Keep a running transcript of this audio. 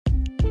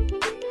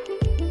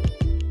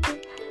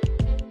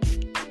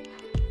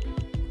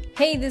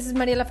Hey, this is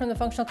Mariela from the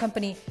Functional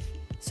Company.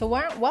 So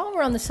while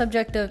we're on the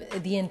subject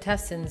of the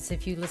intestines,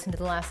 if you listened to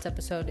the last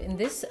episode, in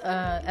this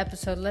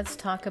episode, let's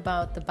talk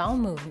about the bowel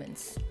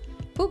movements.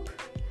 Poop.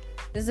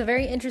 This is a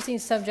very interesting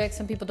subject.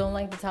 Some people don't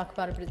like to talk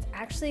about it, but it's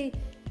actually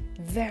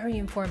very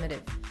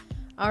informative.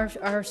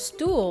 Our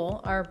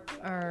stool,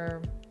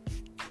 our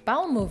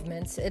bowel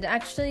movements,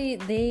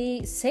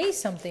 they say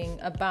something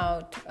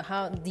about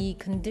how the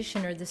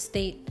condition or the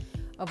state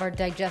of our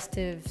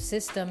digestive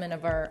system and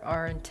of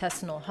our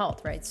intestinal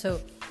health, right? So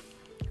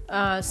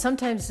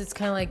sometimes it's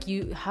kind of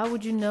like how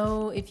would you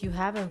know if you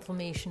have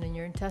inflammation in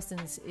your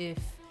intestines if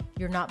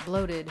you're not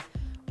bloated?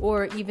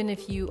 Or even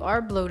if you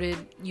are bloated,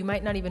 you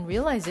might not even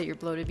realize that you're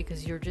bloated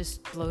because you're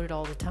just bloated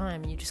all the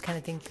time. You just kind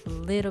of think a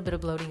little bit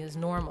of bloating is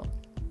normal.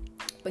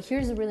 But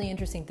here's a really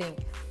interesting thing.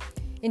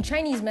 In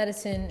Chinese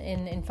medicine,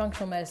 in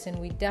functional medicine,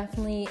 we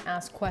definitely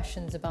ask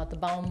questions about the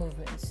bowel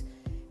movements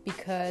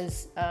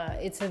because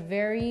it's a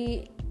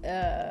very,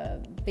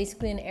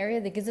 basically an area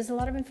that gives us a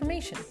lot of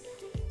information.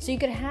 So you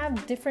could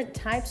have different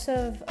types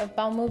of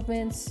bowel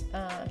movements,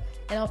 and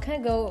I'll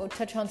kind of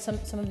touch on some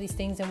of these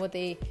things and what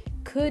they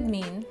could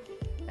mean.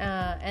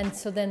 And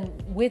so then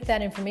with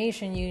that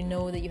information, you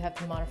know that you have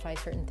to modify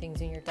certain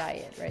things in your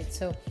diet, right?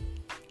 So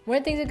one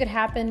of the things that could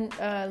happen,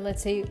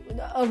 let's say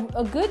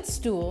a good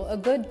stool, a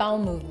good bowel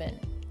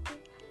movement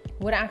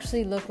would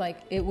actually look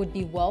like it would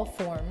be well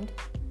formed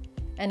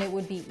and it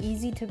would be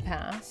easy to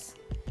pass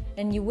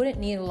and you wouldn't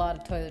need a lot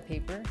of toilet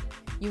paper.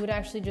 You would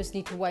actually just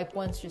need to wipe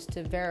once just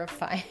to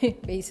verify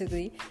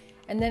basically,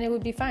 and then it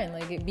would be fine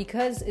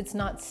because it's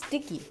not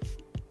sticky,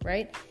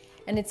 right?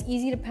 And it's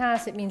easy to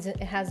pass. It means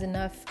it has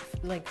enough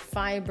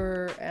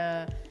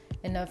fiber,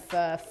 enough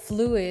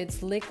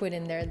fluids, liquid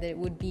in there that it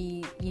would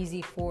be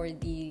easy for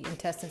the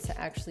intestines to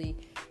actually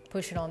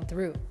push it on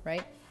through,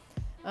 right?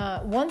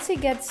 Once it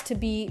gets to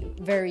be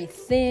very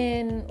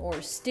thin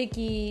or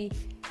sticky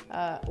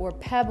or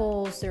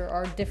pebbles, there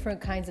are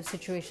different kinds of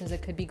situations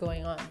that could be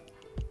going on.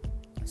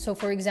 So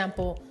for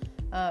example,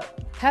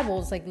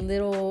 pebbles, like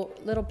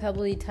little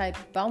pebbly type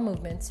bowel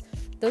movements,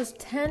 those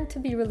tend to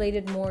be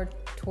related more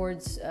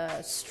towards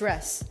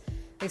stress.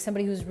 Like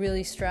somebody who's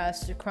really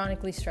stressed,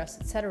 chronically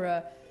stressed,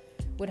 etc.,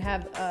 would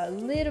have a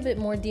little bit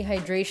more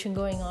dehydration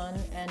going on,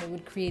 and it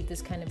would create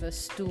this kind of a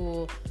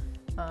stool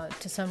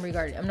to some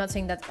regard. I'm not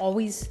saying that's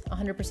always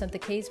 100% the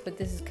case, but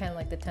this is kind of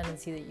like the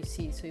tendency that you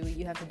see. So what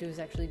you have to do is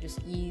actually just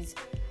ease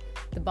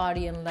the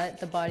body and let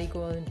the body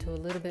go into a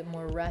little bit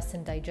more rest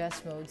and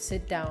digest mode.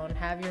 Sit down,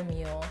 have your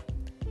meal.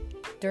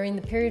 During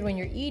the period when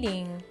you're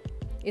eating,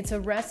 it's a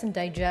rest and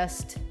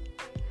digest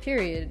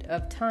period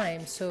of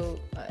time, so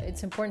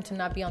it's important to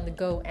not be on the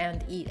go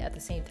and eat at the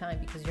same time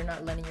because you're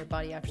not letting your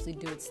body actually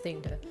do its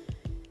thing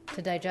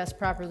to digest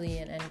properly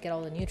and get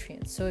all the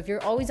nutrients. So if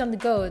you're always on the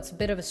go, it's a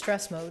bit of a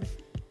stress mode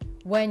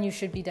when you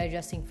should be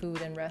digesting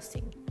food and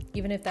resting.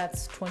 Even if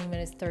that's 20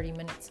 minutes, 30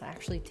 minutes,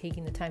 actually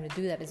taking the time to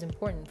do that is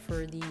important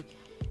for the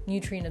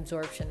nutrient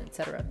absorption,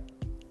 etc.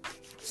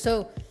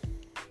 So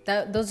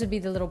those would be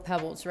the little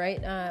pebbles,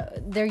 right?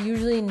 They're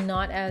usually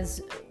not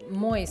as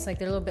moist, like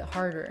they're a little bit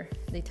harder.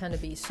 They tend to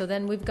be. So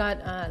then we've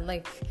got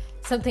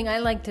something I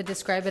like to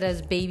describe it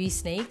as baby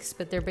snakes,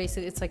 but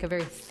it's like a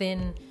very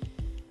thin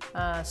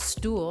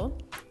stool.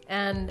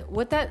 And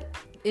what that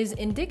is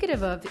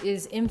indicative of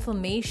is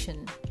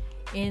inflammation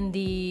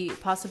in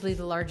possibly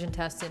the large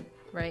intestine,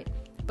 right?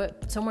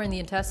 But somewhere in the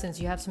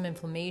intestines you have some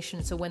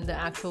inflammation. So when the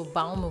actual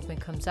bowel movement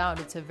comes out,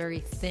 it's a very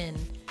thin,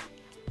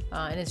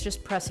 and it's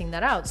just pressing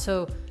that out.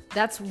 So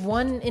that's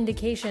one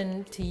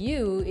indication to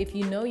you. If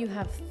you know you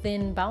have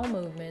thin bowel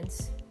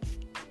movements,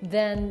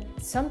 then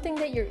something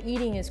that you're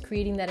eating is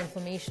creating that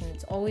inflammation.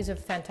 It's always a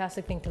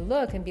fantastic thing to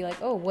look and be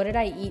like, oh, what did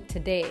I eat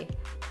today?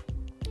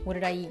 What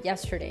did I eat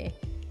yesterday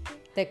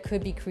that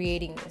could be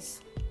creating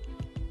this?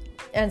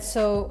 And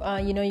so,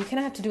 you kind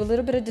of have to do a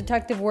little bit of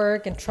detective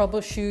work and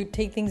troubleshoot,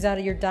 take things out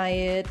of your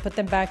diet, put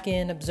them back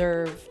in,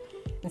 observe,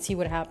 and see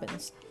what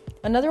happens.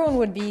 Another one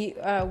would be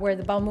where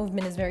the bowel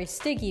movement is very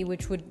sticky,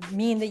 which would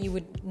mean that you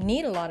would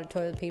need a lot of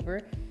toilet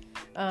paper.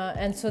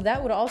 And so that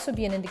would also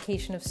be an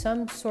indication of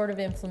some sort of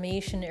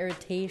inflammation,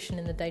 irritation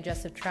in the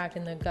digestive tract,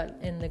 in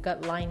the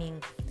gut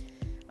lining.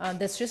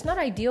 That's just not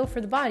ideal for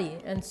the body.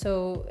 And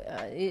so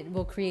it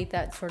will create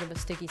that sort of a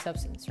sticky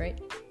substance, right?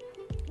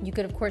 You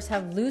could, of course,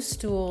 have loose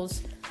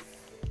stools,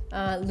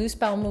 loose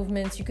bowel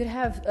movements. You could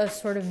have a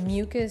sort of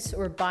mucus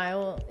or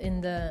bile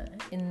in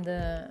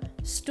the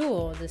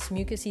stool, this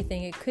mucousy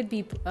thing. It could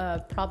be a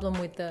problem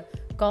with the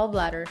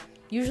gallbladder.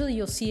 Usually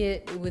you'll see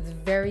it with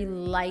very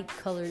light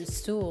colored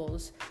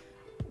stools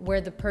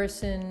where the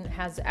person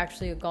has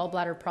actually a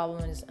gallbladder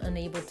problem and is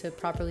unable to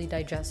properly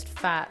digest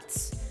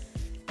fats.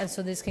 And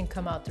so this can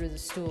come out through the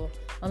stool.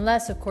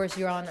 Unless, of course,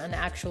 you're on an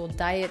actual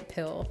diet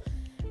pill.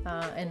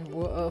 And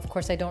of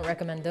course, I don't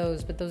recommend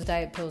those, but those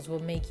diet pills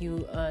will make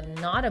you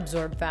not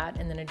absorb fat,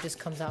 and then it just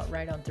comes out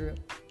right on through.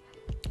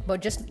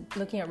 But just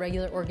looking at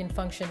regular organ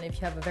function, if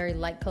you have a very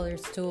light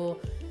colored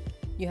stool,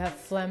 you have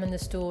phlegm in the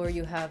stool, or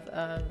you have,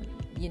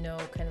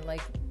 kind of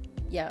like,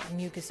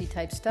 mucousy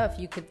type stuff,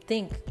 you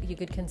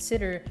could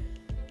consider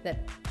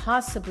that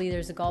possibly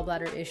there's a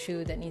gallbladder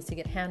issue that needs to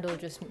get handled.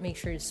 Just make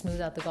sure you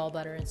smooth out the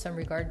gallbladder in some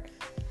regard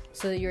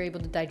so that you're able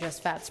to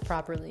digest fats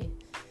properly.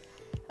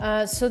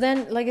 So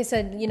then, like I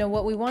said,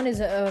 what we want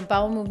is a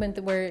bowel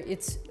movement where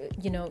it's,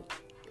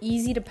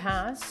 easy to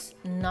pass,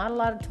 not a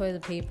lot of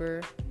toilet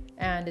paper,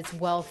 and it's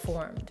well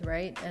formed,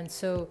 right? And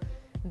so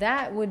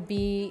that would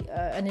be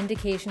an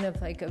indication of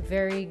like a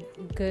very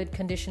good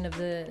condition of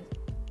the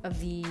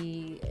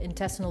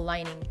intestinal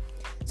lining.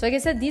 So like I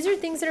said, these are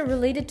things that are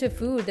related to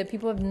food that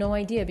people have no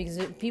idea, because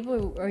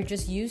people are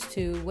just used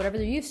to whatever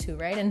they're used to,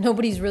 right? And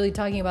nobody's really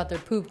talking about their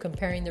poop,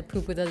 comparing their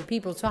poop with other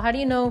people. So how do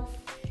you know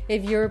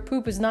if your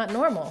poop is not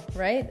normal,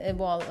 right?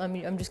 Well,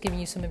 I'm just giving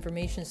you some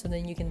information so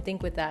then you can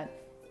think with that.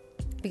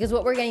 Because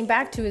what we're getting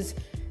back to is,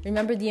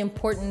 remember the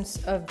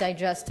importance of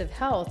digestive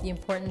health, the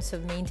importance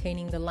of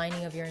maintaining the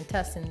lining of your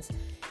intestines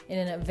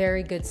in a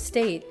very good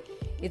state.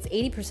 It's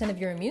 80% of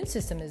your immune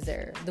system is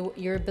there.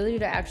 Your ability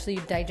to actually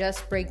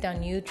digest, break down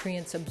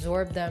nutrients,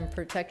 absorb them,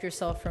 protect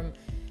yourself from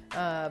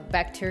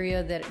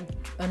bacteria,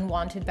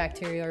 unwanted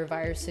bacteria or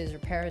viruses or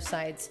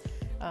parasites,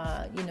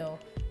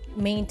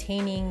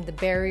 maintaining the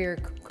barrier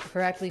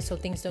correctly so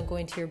things don't go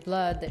into your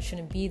blood that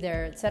shouldn't be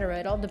there, etc.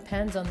 It all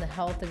depends on the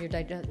health of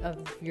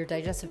your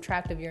digestive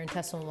tract, of your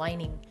intestinal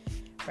lining,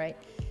 right?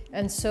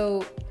 And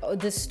so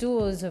the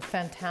stool is a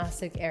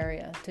fantastic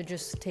area to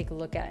just take a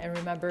look at. And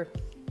remember,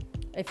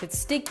 if it's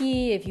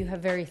sticky, if you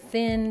have very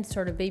thin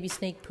sort of baby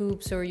snake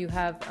poops, or you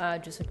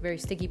have just like very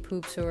sticky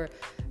poops, or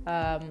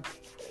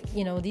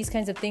these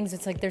kinds of things,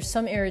 it's like there's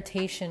some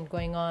irritation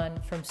going on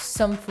from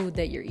some food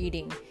that you're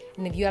eating.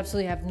 And if you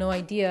absolutely have no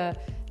idea,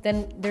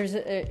 then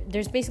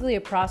there's basically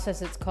a process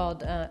that's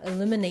called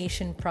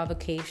elimination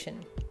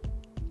provocation.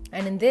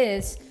 And in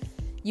this,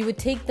 you would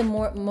take the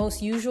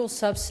most usual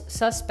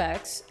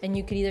suspects, and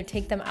you could either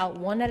take them out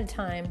one at a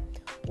time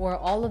or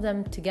all of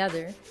them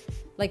together.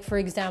 Like, for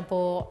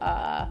example,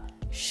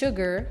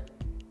 sugar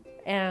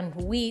and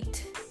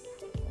wheat,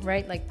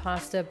 right? Like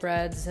pasta,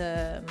 breads,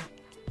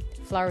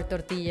 flour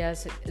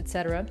tortillas,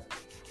 etc.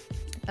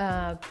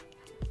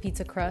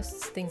 Pizza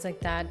crusts, things like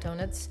that,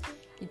 donuts.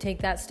 You take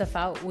that stuff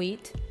out,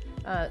 wheat.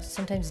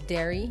 Sometimes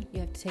dairy, you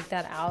have to take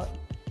that out.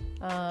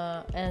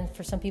 And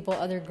for some people,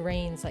 other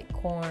grains like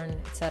corn,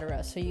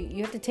 etc. So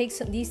you have to take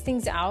these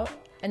things out,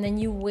 and then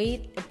you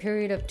wait a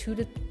period of 2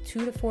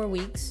 to 4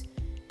 weeks.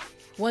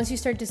 Once you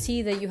start to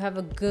see that you have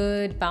a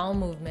good bowel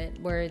movement,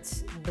 where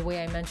it's the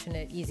way I mentioned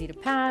it, easy to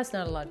pass,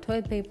 not a lot of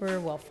toilet paper,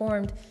 well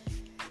formed,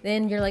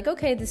 then you're like,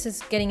 okay, this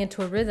is getting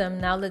into a rhythm.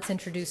 Now let's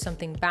introduce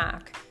something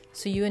back.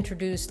 So you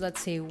introduce,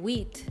 let's say,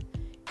 wheat,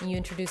 and you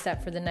introduce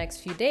that for the next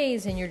few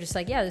days, and you're just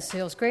like, yeah, this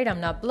feels great. I'm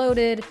not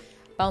bloated.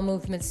 Bowel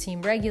movements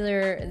seem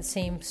regular, in the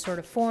same sort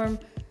of form.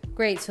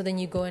 Great. So then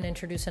you go and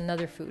introduce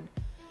another food.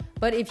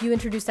 But if you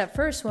introduce that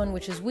first one,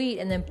 which is wheat,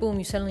 and then boom,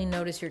 you suddenly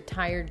notice you're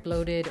tired,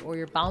 bloated, or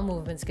your bowel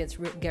movements get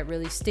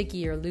really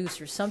sticky or loose,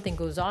 or something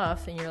goes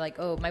off, and you're like,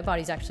 oh, my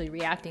body's actually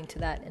reacting to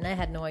that, and I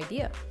had no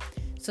idea.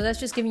 So that's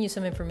just giving you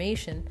some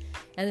information.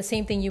 And the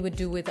same thing you would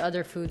do with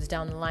other foods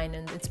down the line.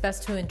 And it's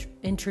best to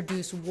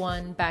introduce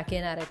one back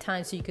in at a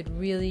time, so you could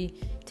really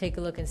take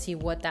a look and see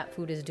what that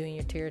food is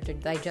doing to your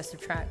digestive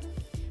tract.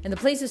 And the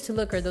places to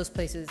look are those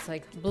places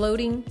like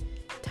bloating,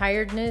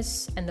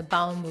 tiredness, and the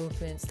bowel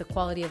movements, the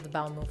quality of the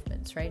bowel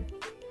movements, right?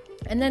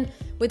 And then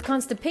with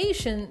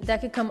constipation,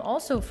 that could come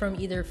also from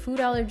either food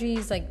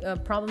allergies,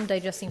 like problem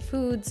digesting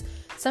foods.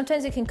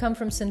 Sometimes it can come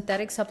from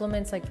synthetic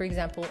supplements, like, for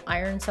example,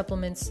 iron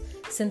supplements.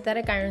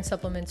 Synthetic iron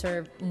supplements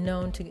are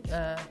known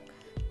to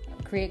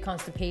create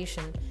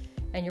constipation,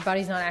 and your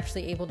body's not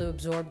actually able to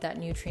absorb that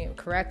nutrient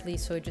correctly,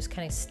 so it just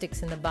kind of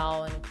sticks in the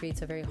bowel and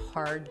creates a very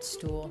hard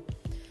stool.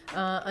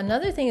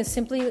 Another thing is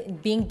simply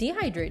being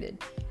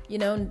dehydrated.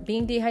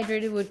 Being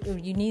dehydrated,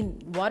 you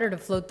need water to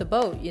float the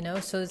boat,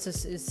 so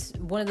it's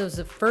one of those,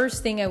 the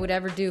first thing I would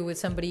ever do with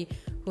somebody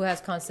who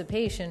has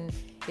constipation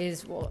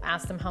is,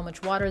 ask them how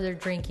much water they're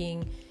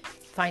drinking,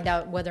 find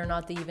out whether or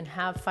not they even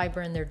have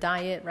fiber in their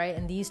diet, right?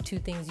 And these two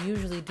things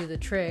usually do the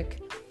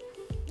trick.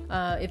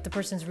 If the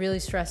person's really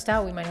stressed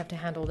out, we might have to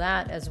handle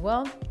that as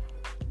well.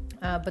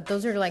 But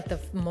those are like the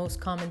most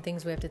common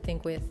things we have to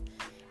think with.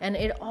 And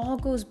it all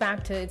goes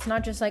back to, it's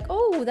not just like,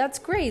 oh, that's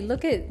great,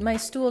 look at my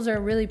stools are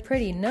really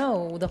pretty.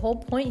 No, the whole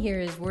point here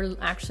is we're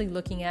actually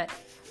looking at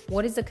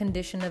what is the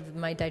condition of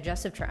my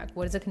digestive tract?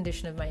 What is the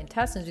condition of my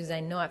intestines? Because I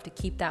know I have to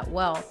keep that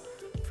well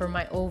for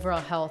my overall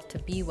health to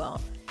be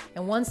well.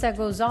 And once that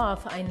goes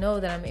off, I know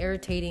that I'm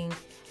irritating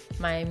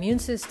my immune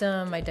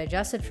system, my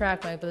digestive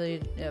tract, my ability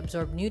to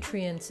absorb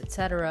nutrients,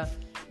 etc.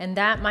 And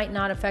that might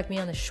not affect me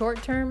on the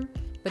short term,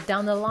 but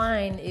down the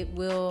line, it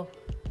will,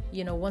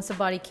 once the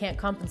body can't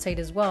compensate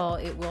as well,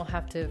 it will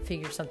have to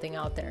figure something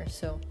out there.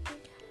 So,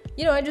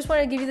 I just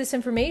want to give you this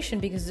information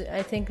because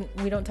I think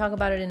we don't talk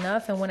about it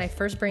enough. And when I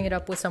first bring it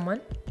up with someone,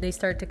 they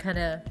start to kind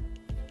of,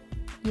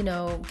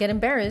 get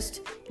embarrassed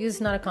because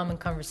it's not a common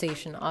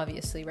conversation,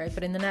 obviously, right?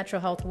 But in the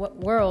natural health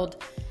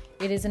world,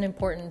 it is an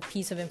important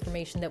piece of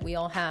information that we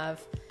all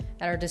have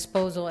at our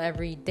disposal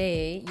every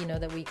day,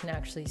 that we can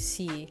actually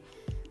see.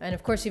 And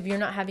of course, if you're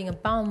not having a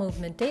bowel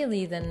movement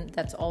daily, then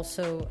that's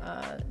also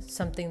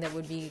something that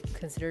would be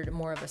considered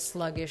more of a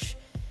sluggish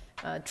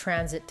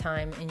transit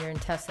time in your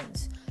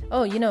intestines.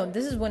 Oh,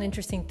 this is one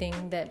interesting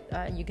thing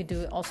that you could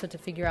do also to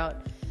figure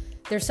out.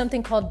 There's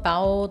something called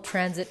bowel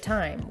transit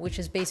time, which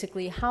is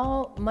basically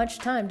how much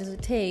time does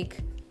it take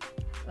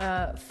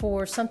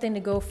for something to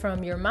go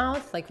from your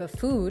mouth, like a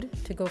food,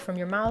 to go from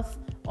your mouth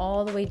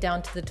all the way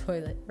down to the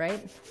toilet, right?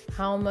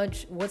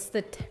 What's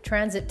the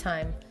transit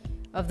time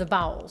of the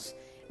bowels?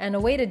 And a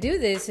way to do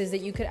this is that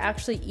you could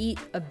actually eat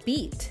a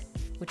beet,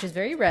 which is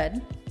very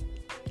red,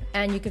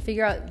 and you could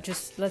figure out,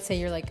 just let's say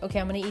you're like, okay,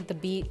 I'm going to eat the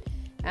beet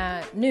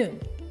at noon.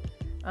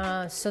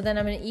 So then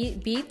I'm going to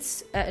eat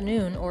beets at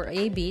noon, or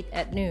a beet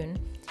at noon.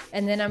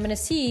 And then I'm going to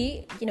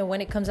see, when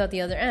it comes out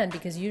the other end,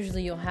 because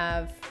usually you'll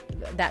have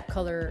that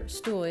color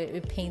stool.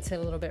 It paints it a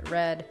little bit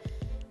red,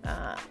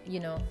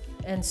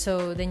 and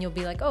so then you'll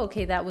be like, oh,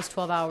 okay, that was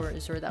 12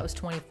 hours or that was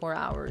 24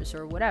 hours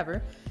or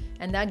whatever.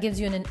 And that gives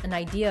you an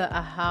idea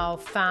of how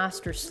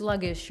fast or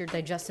sluggish your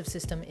digestive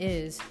system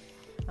is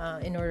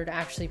in order to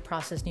actually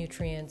process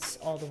nutrients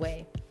all the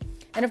way.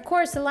 And of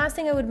course, the last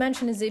thing I would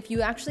mention is if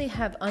you actually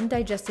have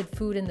undigested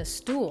food in the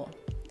stool,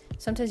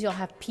 sometimes you'll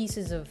have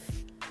pieces of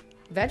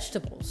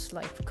vegetables,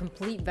 like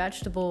complete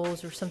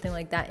vegetables or something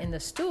like that in the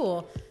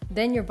stool,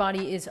 then your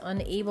body is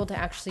unable to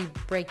actually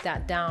break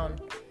that down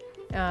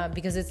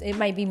because it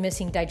might be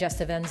missing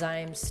digestive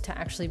enzymes to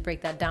actually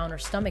break that down, or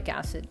stomach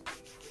acid.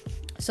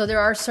 So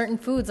there are certain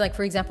foods, like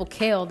for example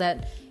kale,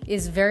 that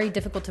is very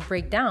difficult to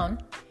break down,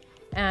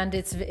 and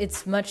it's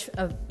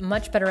a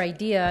much better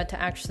idea to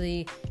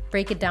actually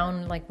break it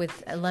down like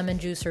with lemon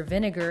juice or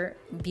vinegar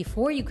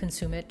before you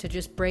consume it, to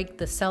just break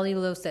the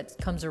cellulose that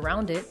comes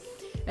around it.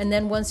 And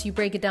then once you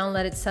break it down,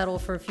 let it settle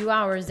for a few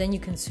hours, then you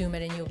consume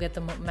it and you'll get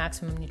the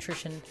maximum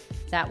nutrition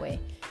that way.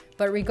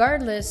 But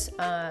regardless,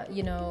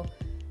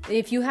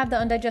 if you have the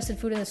undigested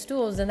food in the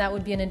stools, then that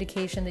would be an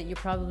indication that you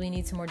probably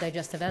need some more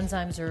digestive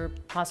enzymes or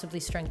possibly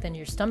strengthen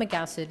your stomach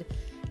acid.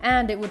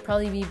 And it would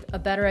probably be a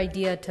better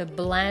idea to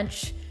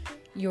blanch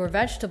your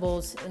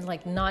vegetables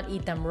and not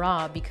eat them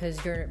raw,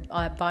 because your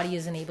body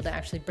isn't able to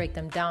actually break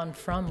them down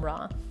from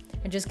raw.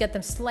 And just get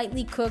them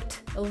slightly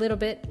cooked a little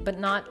bit, but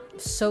not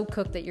so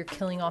cooked that you're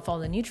killing off all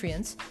the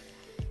nutrients.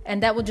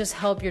 And that will just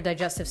help your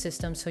digestive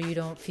system so you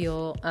don't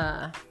feel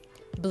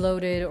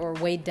bloated or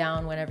weighed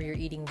down whenever you're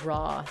eating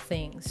raw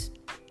things.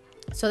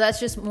 So that's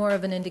just more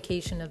of an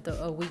indication of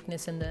a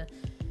weakness in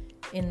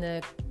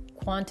the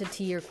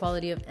quantity or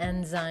quality of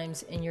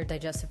enzymes in your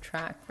digestive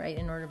tract, right,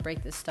 in order to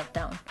break this stuff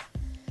down.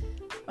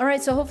 All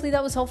right, so hopefully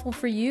that was helpful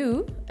for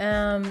you.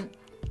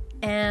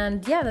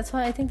 And yeah, that's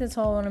why I think that's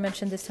all I want to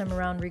mention this time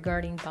around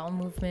regarding bowel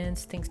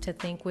movements, things to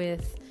think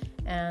with,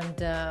 and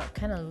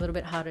kind of a little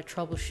bit how to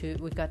troubleshoot.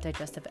 We've got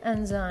digestive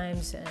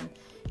enzymes, and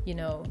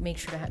make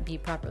sure to be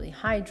properly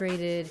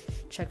hydrated,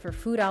 check for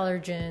food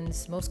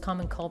allergens. Most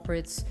common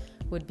culprits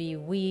would be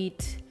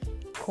wheat,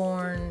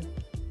 corn,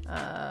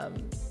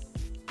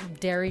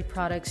 dairy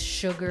products.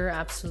 Sugar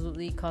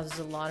absolutely causes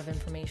a lot of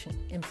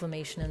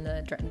inflammation in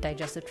the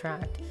digestive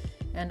tract,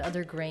 and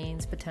other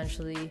grains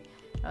potentially.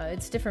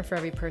 It's different for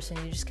every person.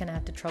 You just kind of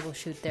have to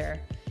troubleshoot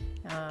there.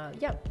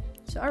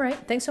 So all right,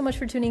 thanks so much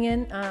for tuning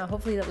in.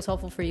 Hopefully that was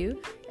helpful for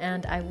you,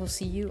 and I will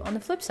see you on the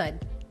flip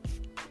side.